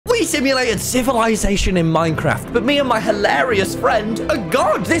simulated civilization in Minecraft, but me and my hilarious friend are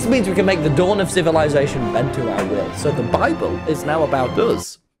God. This means we can make the dawn of civilization bend to our will. So the Bible is now about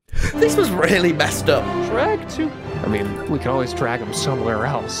us. This was really messed up. Drag to... I mean, we can always drag them somewhere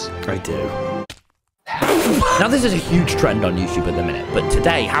else. I do. Now, this is a huge trend on YouTube at the minute, but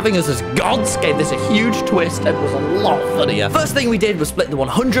today, having us as gods gave this a huge twist and was a lot funnier. First thing we did was split the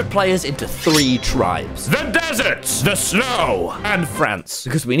 100 players into 3 tribes. The deserts, the snow, and France.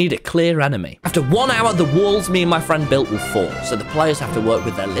 Because we need a clear enemy. After 1 hour, the walls me and my friend built will fall, so the players have to work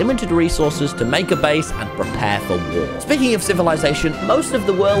with their limited resources to make a base and prepare for war. Speaking of civilization, most of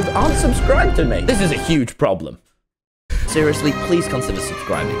the world aren't subscribed to me. This is a huge problem. Seriously, please consider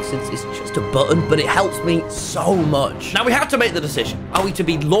subscribing, since it's just a button, but it helps me so much. Now, we have to make the decision. Are we to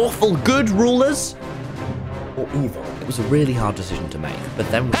be lawful good rulers or evil? It was a really hard decision to make, but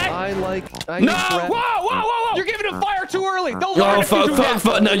then... Hey! No! Whoa! You're giving him fire too early! Don't No,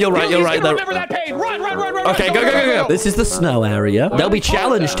 you're right, you're right. Remember that pain! Run! Okay, go. This is the snow area. They'll be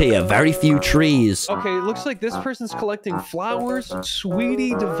challenged here. Very few trees. Okay, it looks like this person's collecting flowers.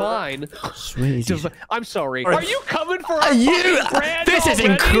 Sweetie Divine. I'm sorry. Are you coming for our brand This is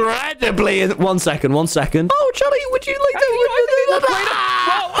already? incredibly... One second. Oh, Charlie, would you like to...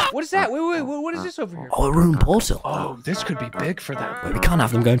 What is that? Wait, what is this over here? Oh, a rune portal. Oh, this could be big for them. We can't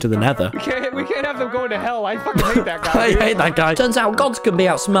have them going to the nether. We can't have them going to hell. I fucking hate that guy. I hate that guy. Turns out gods can be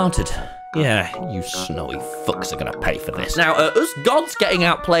outsmarted. Yeah, you snowy fucks are gonna pay for this. Now, us gods getting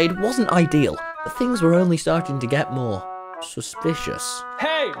outplayed wasn't ideal, but things were only starting to get more suspicious.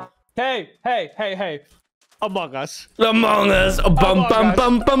 Hey! Among Us. Among Us.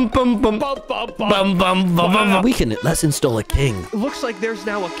 We can. Let's install a king. It looks like there's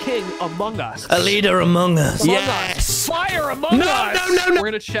now a king among us. A leader among us. Yes. Fire among us. No. We're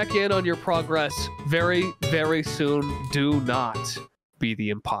gonna check in on your progress very, very soon. Do not be the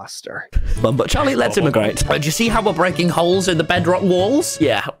imposter. But Charlie, let's immigrate. Do you see how we're breaking holes in the bedrock walls?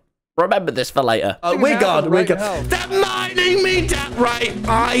 Yeah. Remember this for later. We're God. They're mining me down. Right.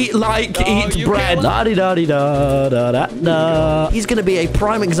 I eat bread. La-di-da-di-da-da-da-da. He's going to be a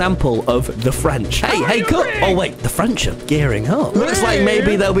prime example of the French. Hey, cut. Oh, wait. The French are gearing up. Looks like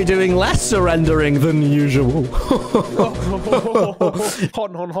maybe they'll be doing less surrendering than usual.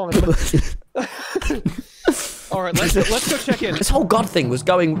 Hold on. All right, let's go check in. This whole God thing was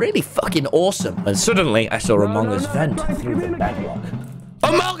going really fucking awesome. And suddenly, I saw Among Us vent through the bedrock.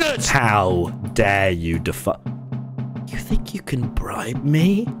 Among Us! How dare you defy... You think you can bribe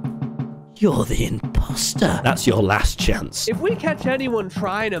me? You're the imposter. That's your last chance. If we catch anyone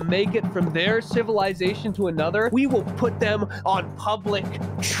trying to make it from their civilization to another, we will put them on public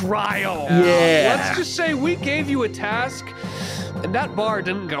trial. Yeah. Let's just say we gave you a task, and that bar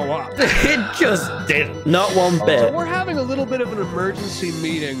didn't go up. It just didn't. Not one bit. So we're having a little bit of an emergency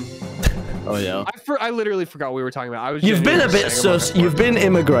meeting. Oh, yeah. I literally forgot what we were talking about. You've been a bit sus. You've been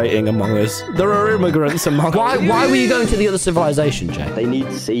immigrating among us. There are immigrants among us. Why were you going to the other civilization, Jay? They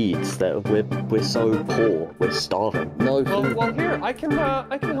need seeds. We're so poor. We're starving. No. Well, here I can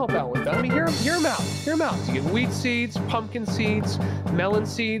help out with that. I mean, hear them out. Hear them out. You get wheat seeds, pumpkin seeds, melon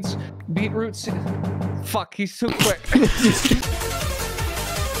seeds, beetroot seeds. Fuck, he's too quick.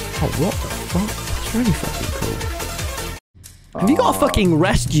 Oh, what the fuck? That's really fucking cool. Have you got a fucking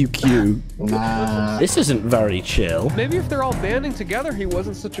rescue queue? Nah. This isn't very chill. Maybe if they're all banding together, he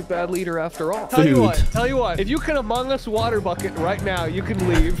wasn't such a bad leader after all. Tell you what. If you can Among Us water bucket right now, you can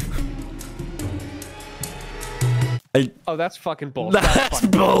leave. Oh, that's fucking bullshit. That's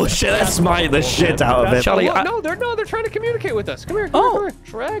bullshit. Let's smite the shit out of it. Charlie, no, they're trying to communicate with us. Come here. Come here.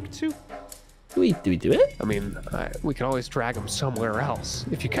 Drag to... Do we do it? I mean, we can always drag them somewhere else,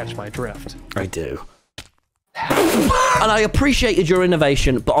 if you catch my drift. I do. And I appreciated your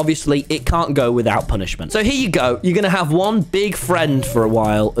innovation, but obviously it can't go without punishment. So here you go. You're going to have one big friend for a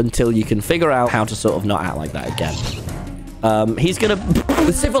while until you can figure out how to sort of not act like that again. He's going to...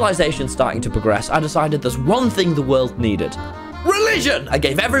 With civilization starting to progress, I decided there's one thing the world needed. Religion! I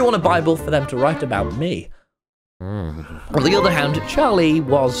gave everyone a Bible for them to write about me. On the other hand, Charlie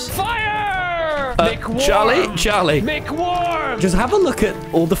was... Fire! Charlie. Make warm! Just have a look at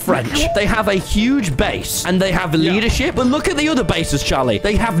all the French. They have a huge base, and they have leadership. But look at the other bases, Charlie.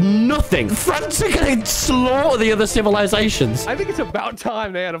 They have nothing. France are going to slaughter the other civilizations. I think it's about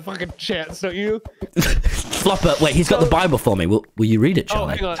time they had a fucking chance, don't you? Flopper, wait, he's got the Bible for me. Will you read it,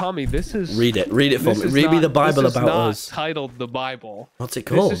 Charlie? Oh, hang on. Tommy, this is... Read it for me. Read me the Bible about us. This is not titled The Bible. What's it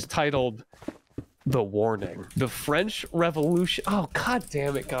called? This is titled... The Warning. The French Revolution. Oh, god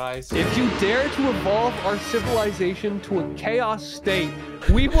damn it, guys. If you dare to evolve our civilization to a chaos state,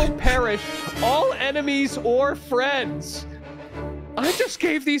 we will perish, all enemies or friends. I just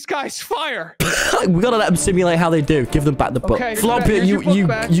gave these guys fire. We gotta let them simulate how they do. Give them back the book. Okay, Flop, here's your book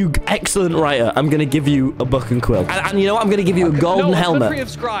back. you excellent writer. I'm gonna give you a book and quill. And you know what? I'm gonna give you a golden helmet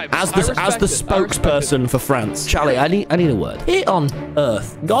as the spokesperson for France. Charlie, I need a word. Here on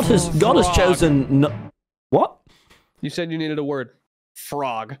Earth, God has chosen. What? You said you needed a word.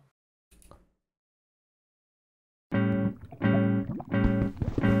 Frog.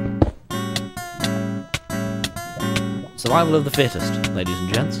 Survival of the fittest, ladies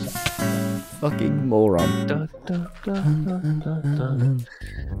and gents. Fucking moron. Dun, dun, dun, dun, dun, dun.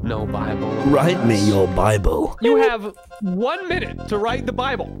 No Bible. Write me your Bible. You have 1 minute to write the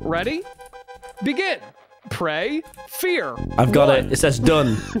Bible. Ready? Begin. Pray. Fear. I've got it. It says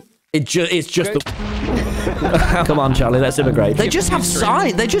done. It's just the... Come on, Charlie, let's immigrate. They just have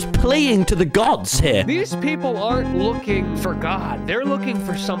signs. They're just playing to the gods here. These people aren't looking for God. They're looking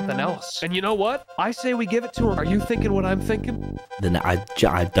for something else. And you know what? I say we give it to them. Are you thinking what I'm thinking? I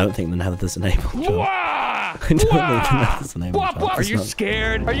don't think the Nether's enabled. I don't think the Nether's enabled. Are you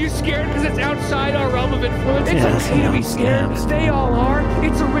scared? Are you scared because it's outside our realm of influence? It's Yes, okay to be scared. They all are.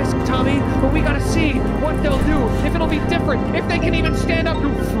 It's a risk, Tommy. But we gotta see what they'll do. If it'll be different. If they can even stand up to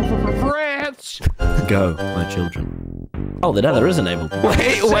France. Go, my children. Oh, the Nether is enabled.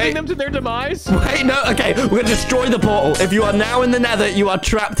 Sending them to their demise? Wait, no, okay. We're going to destroy the portal. If you are now in the Nether, you are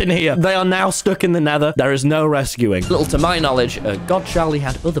trapped in here. They are now stuck in the Nether. There is no rescuing. Little to my knowledge, God Charlie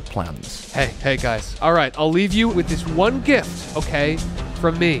had other plans. Hey, guys. All right, I'll leave you with this one gift, okay?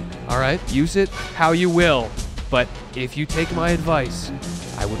 From me, all right? Use it how you will. But if you take my advice,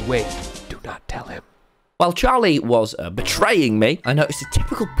 I would wait. Do not tell him. While Charlie was betraying me, I noticed a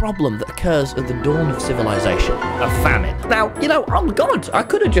typical problem that occurs at the dawn of civilization, a famine. Now, you know, I'm God. I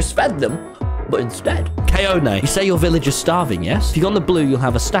could have just fed them, but instead... Keone, you say your village is starving, yes? If you go on the blue, you'll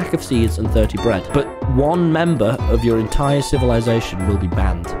have a stack of seeds and 30 bread. But one member of your entire civilization will be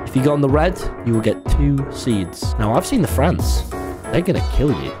banned. If you go on the red, you will get 2 seeds. Now, I've seen the France. They're gonna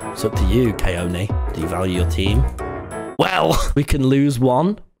kill you. It's up to you, Keone. Do you value your team? Well, we can lose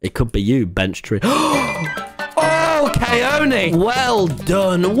one. It could be you, bench tree. Oh, Keone! Well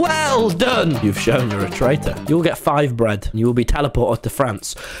done, well done! You've shown you're a traitor. You'll get 5 bread, and you will be teleported to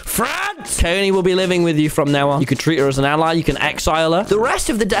France. France! Keone will be living with you from now on. You can treat her as an ally, you can exile her. The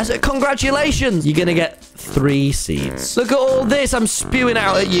rest of the desert, congratulations! You're gonna get 3 seeds. Look at all this I'm spewing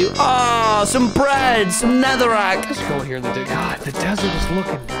out at you. Ah, some bread, some netherrack. Just go here in the desert. God, the desert is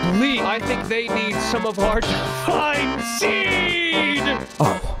looking bleak. I think they need some of our divine seed!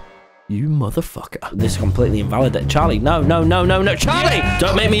 Oh. You motherfucker. This is completely invalid. Charlie, no, Charlie! Yeah.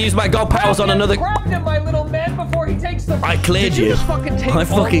 Don't make me use my god powers on another... Grab him, my little man, before he takes the... I cleared you. I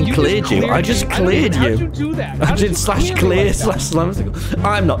fucking cleared you. I just cleared you. How'd you do that? I did /clear /.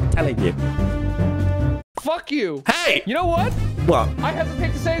 I'm not telling you. Fuck you. Hey! You know what? What? I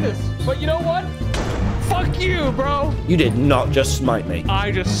hesitate to say this, but you know what? Fuck you, bro. You did not just smite me.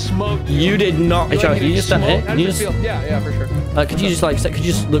 I just smoked you. You did not. Hey, Charlie, can you just stand here? Can you just... Yeah, for sure. Could you just like, could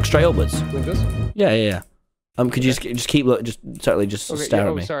you just look straight upwards? Like this? Yeah. Could you just keep look, just totally just okay, stare yeah,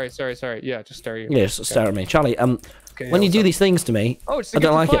 at me? Sorry. Yeah, just stare at you. Yeah, just stare at me, Charlie. Okay, when you do these things to me, I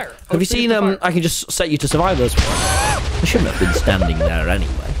don't like it. Have you seen I can just set you to survivors? I shouldn't have been standing there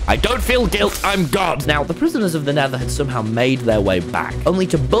anyway. I don't feel guilt, I'm God. Now, the prisoners of the Nether had somehow made their way back, only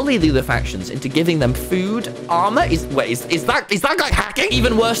to bully the other factions into giving them food, armor. Is that like hacking?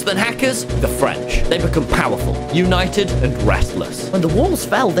 Even worse than hackers, the French. They become powerful, united, and restless. When the walls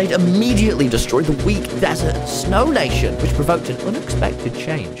fell, they'd immediately destroy the weak desert snow nation, which provoked an unexpected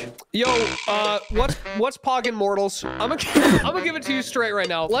change. Yo, what's Poggin Mortals? I'm gonna give it to you straight right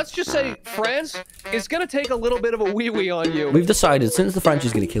now. Let's just say France is gonna take a little bit of a wee-wee on you. We've decided, since the French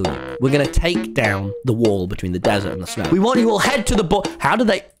is gonna kill you, we're gonna take down the wall between the desert and the snow. We want you all head to the How do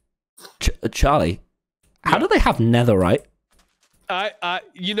they... Charlie, how do they have netherite?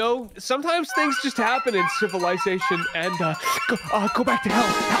 You know, sometimes things just happen in civilization, and go back to hell.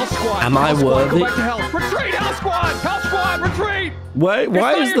 Hell Squad. Am I worthy? Go back to hell. Retreat, Hell Squad. Hell Squad, retreat. Wait,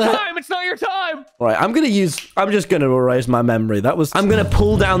 why is that? It's not your time. All right, I'm just gonna erase my memory. I'm gonna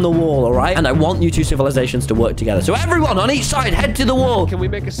pull down the wall, all right? And I want you 2 civilizations to work together. So everyone on each side, head to the wall. Can we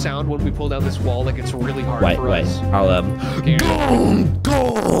make a sound when we pull down this wall like it's really hard for us? I'll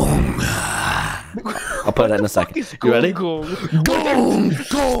I'll put that in a second. You ready? Do you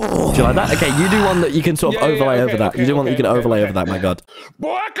like that? Okay, you do one that you can sort of overlay over that. You do one that you can overlay over that, my God.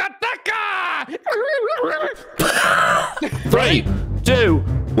 3, 2,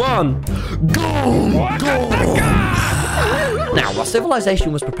 1. Go! Now, while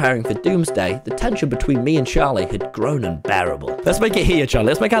civilization was preparing for doomsday, the tension between me and Charlie had grown unbearable. Let's make it here, Charlie.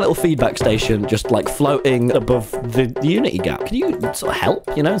 Let's make our little feedback station just like floating above the unity gap. Can you sort of help,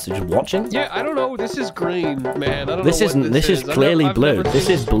 you know, so just watching? Yeah, I don't know. This is green, man. I don't This know isn't. what This is I've clearly never blue. seen This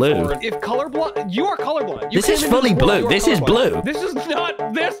is blue. before. If colorblind, you are colorblind. You This is came into fully this world, blue. you are This is colorblind. blue. This is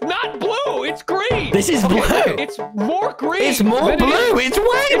not. This not blue. It's green. This is Okay, blue. It's more green. It's more than it blue. is. It's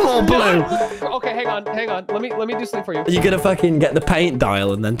way more blue. Okay, hang on. Let me do something for you. Are you gonna fucking get the paint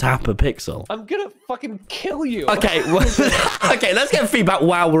dial and then tap a pixel? I'm gonna fucking kill you. Okay, well, okay, let's get feedback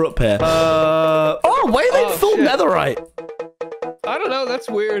while we're up here. Oh, wait, they full shit. netherite. I don't know. That's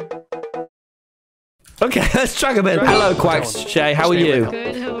weird. Okay, let's chuck him in. Hello, Quacks. Shay, how are you?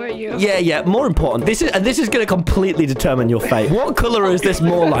 Good, how are you? Yeah, more important. This is gonna completely determine your fate. What color is this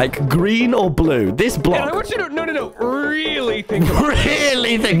more like, green or blue? This And I block. want you to no. Really think about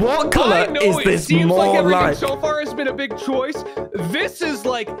Really think, what I color know is it this seems more like everything like? so far has been a big choice. This is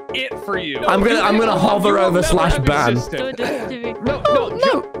like it for you. I'm gonna hover over slash ban.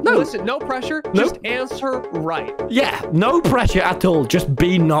 No. No. Listen, no pressure. Nope. Just answer right. Yeah, no pressure at all. Just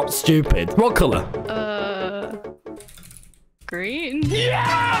be not stupid. What color? Green.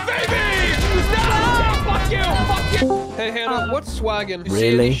 Yeah, baby! No, fuck you! Hey, Hannah, what's swaggin'? You see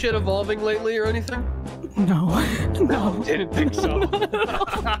Really? any shit evolving lately or anything? No. Didn't think so.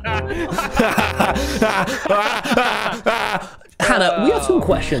 Hannah, we have some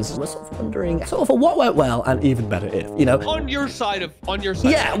questions. We're sort of wondering sort of what went well and even better if, you know. on your side.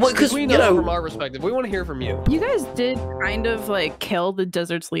 Yeah, well, 'cause, we you know, know- from our perspective, we want to hear from you. You guys did kind of like kill the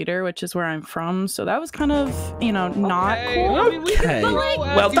desert's leader, which is where I'm from. So that was kind of, you know, not Hey, cool. I mean, we can Okay. throw at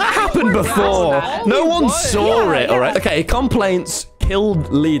Well, you. that happened We're before. past that. No one What? saw it, Yeah. all right? Okay, complaints,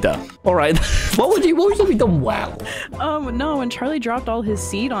 killed leader. All right. What would you have done well? No, when Charlie dropped all his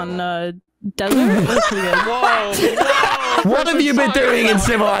seed on desert, it was pretty good. Whoa. What have you been doing in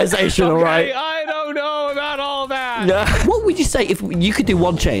civilization, all right? Okay, I don't know about all that. Yeah. What would you say if you could do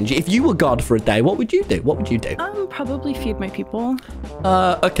one change? If you were God for a day, what would you do? What would you do? Probably feed my people.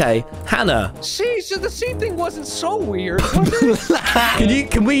 Okay. Hannah, See, so the seed thing wasn't so weird, was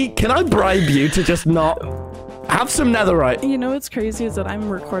it? can I bribe you to just not have some netherite? You know what's crazy is that I'm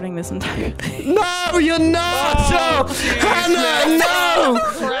recording this entire thing. No, you're not! Oh, No! jeez, Hannah, no!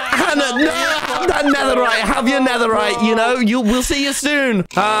 Hannah, no! Have that netherite! Have your netherite, you know? We'll see you soon!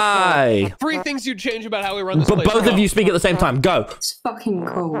 Hi! 3 things you'd change about how we run this But place. both of you speak at the same time. Go! It's fucking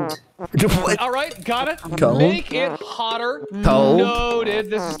cold. All right, got it. Cold. Make it hotter. Cold.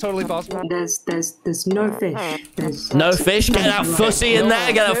 Noted. This is totally possible. There's no fish. There's No fish. Get that fussy in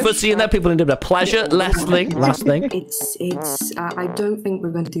there. Get that fussy in there. People need a pleasure. Last thing. It's I don't think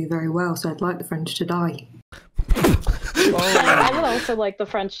we're going to do very well, so I'd like the French to die. I would also like the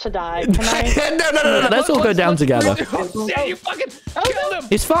French to die. Can I? No. Let's all go down together. Oh, shit, you fucking killed him.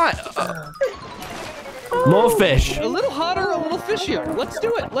 It's fine. More fish. A little hotter, a little fishier. Let's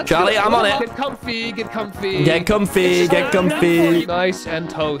do it. Let's Charlie, do it. I'm on it. Get comfy. Get comfy. Get comfy. Get comfy. Nice and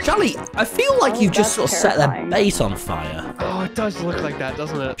toast. Charlie, I feel like you've just sort of that's set their terrifying. base on fire. Oh, it does look like that,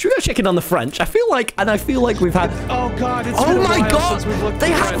 doesn't it? Should we go check in on the French? I feel like we've had. Oh God! It's Oh been a my while God! since we've looked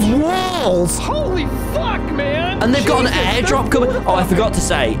They at have French. walls, Holy fuck, man! and they've got an Jesus, airdrop coming. Oh, I forgot to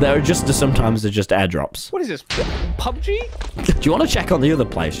say, sometimes they're just airdrops. What is this? PUBG? Do you want to check on the other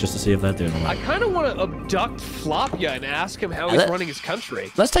place just to see if they're doing all I right? kind of want to abduct Flopia and ask him how he's Let- running his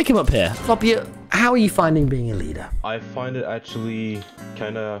country. Let's take him up here. Flopia, how are you finding being a leader? I find it actually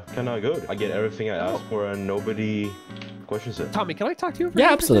kinda good. I get everything I ask for and nobody questions it. Tommy, can I talk to you? For Yeah,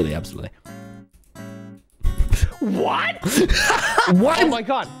 a absolutely, absolutely. What? Why? Oh my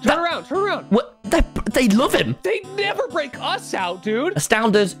God! Turn around! Turn around! What? They love him. They never break us out, dude.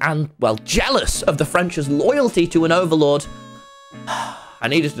 Astounded and, well, jealous of the French's loyalty to an overlord. I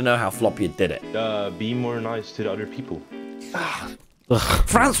needed to know how Flopia did it. Be more nice to the other people. Ugh.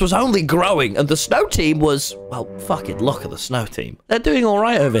 France was only growing, and the snow team was, well, fuck it, look at the snow team. They're doing all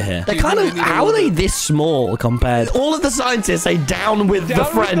right over here. They're kind of, how are they this small compared? All of the scientists say down with the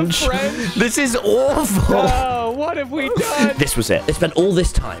Down with the French. French. This is awful. Oh, what have we done? This was it. They spent all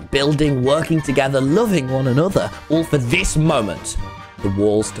this time building, working together, loving one another, all for this moment, the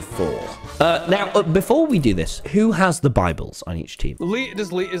walls to fall. Now, before we do this, who has the Bibles on each team?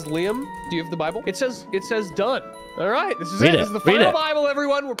 Is Liam? Do you have the Bible? It says done. All right, this is Read it. it, This is the read final it. Bible,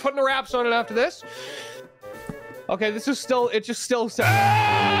 everyone. We're putting the wraps on it after this. Okay, this is still. It just still says.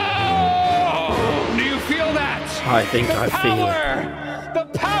 Oh, do you feel that? I think I feel it. Power! The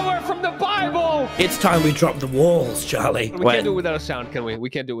power from the Bible. It's time we drop the walls, Charlie. We can't do it without a sound, can we? We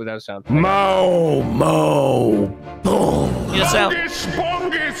can't do it without a sound. Mo, boom. Your sound.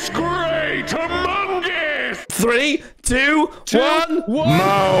 Bongus, great, humongous! 3, 2, 1.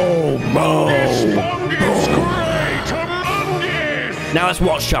 Mo. Now let's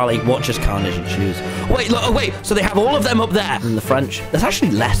watch, Charlie. Watch as carnage ensues. Wait, look, oh, wait. So they have all of them up there. And the French. There's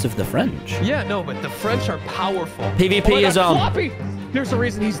actually less of the French. Yeah, no, but the French are powerful. PvP Oh my is God, on. Floppy! There's a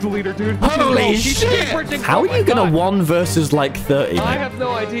reason he's the leader, dude. Holy shit! How are you gonna 1 versus like 30? I have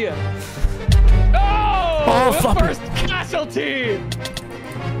no idea. Oh, The Floppy. first casualty!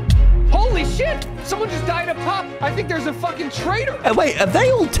 Holy shit! Someone just died up top. I think there's a fucking traitor. Wait, have they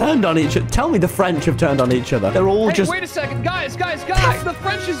all turned on each other? Tell me the French have turned on each other. They're all Hey, just... wait a second. Guys. The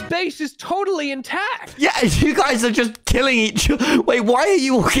French's base is totally intact. Yeah, you guys are just killing each other. Wait, why are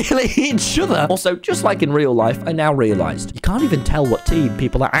you all killing each other? Also, just like in real life, I now realized you can't even tell what team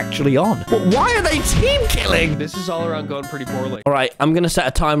people are actually on. But why are they team killing? This is all around going pretty poorly. All right, I'm going to set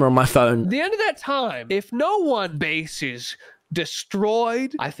a timer on my phone. At the end of that time, if no one base is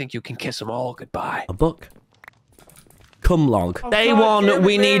destroyed, I think you can kiss them all goodbye. A book. Cum log. Day God, 1,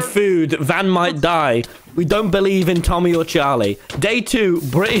 we need food. Van might die. We don't believe in Tommy or Charlie. Day 2,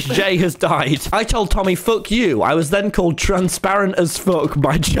 British Jay has died. I told Tommy, fuck you. I was then called transparent as fuck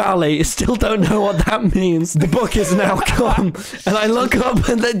by Charlie. Still don't know what that means. The book is now come. And I look up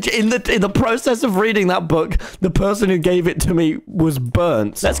and in the process of reading that book, the person who gave it to me was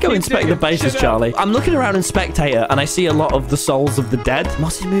burnt. Let's go inspect the bases, Charlie. I'm looking around in Spectator and I see a lot of the souls of the dead.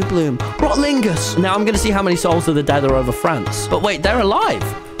 Mossy Moo Bloom. Rotlingus. Now I'm going to see how many souls of the dead are over France. But wait, they're alive.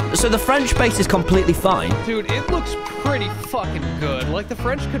 So the French base is completely fine. Dude, it looks pretty fucking good. Like the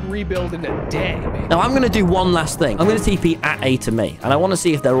French could rebuild in a day, man. Now I'm going to do one last thing. I'm going to TP at A to me. And I want to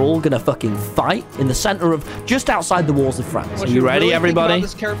see if they're all going to fucking fight in the center of, just outside the walls of France. Are you ready, really everybody? Think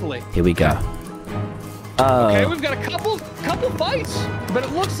about this carefully. Here we go. Okay, we've got a couple fights, but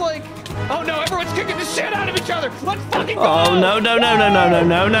it looks like... Oh no, everyone's kicking the shit out of each other. Let's fucking go! Oh, no.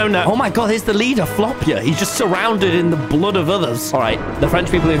 Oh my God, here's the leader, Flopia. He's just surrounded in the blood of others. All right, the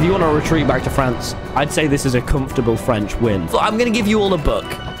French people, if you want to retreat back to France, I'd say this is a comfortable French win. So I'm going to give you all a book.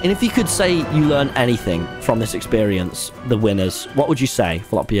 And if you could say you learned anything from this experience, the winners, what would you say,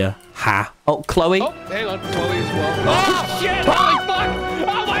 Flopia? Ha. Oh, Chloe? Oh, hang on, Chloe as well. Oh, shit! Holy fuck!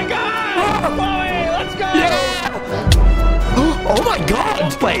 Oh my God! Chloe, let's go! Yeah! Oh my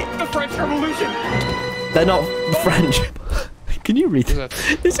God! Wait. The French Revolution! They're not French. Can you read it?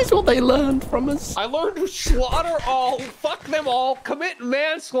 This is what they learned from us. I learned to slaughter all, fuck them all, commit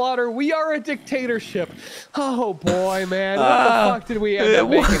manslaughter. We are a dictatorship. Oh boy, man. What the fuck did we end up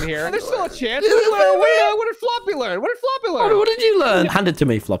making here? There's still a chance. What did Floppy learn? What did you learn? Hand it to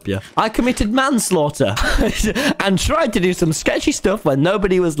me, Flopia. I committed manslaughter and tried to do some sketchy stuff when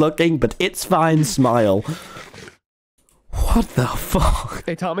nobody was looking, but it's fine, smile. What the fuck?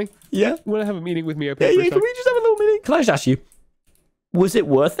 Hey, Tommy. Yeah? You want to have a meeting with me up Yeah, here for a can sec? we just have a little meeting? Can I just ask you, was it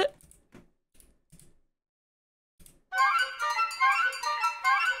worth it?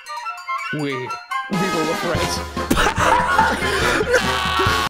 We were friends.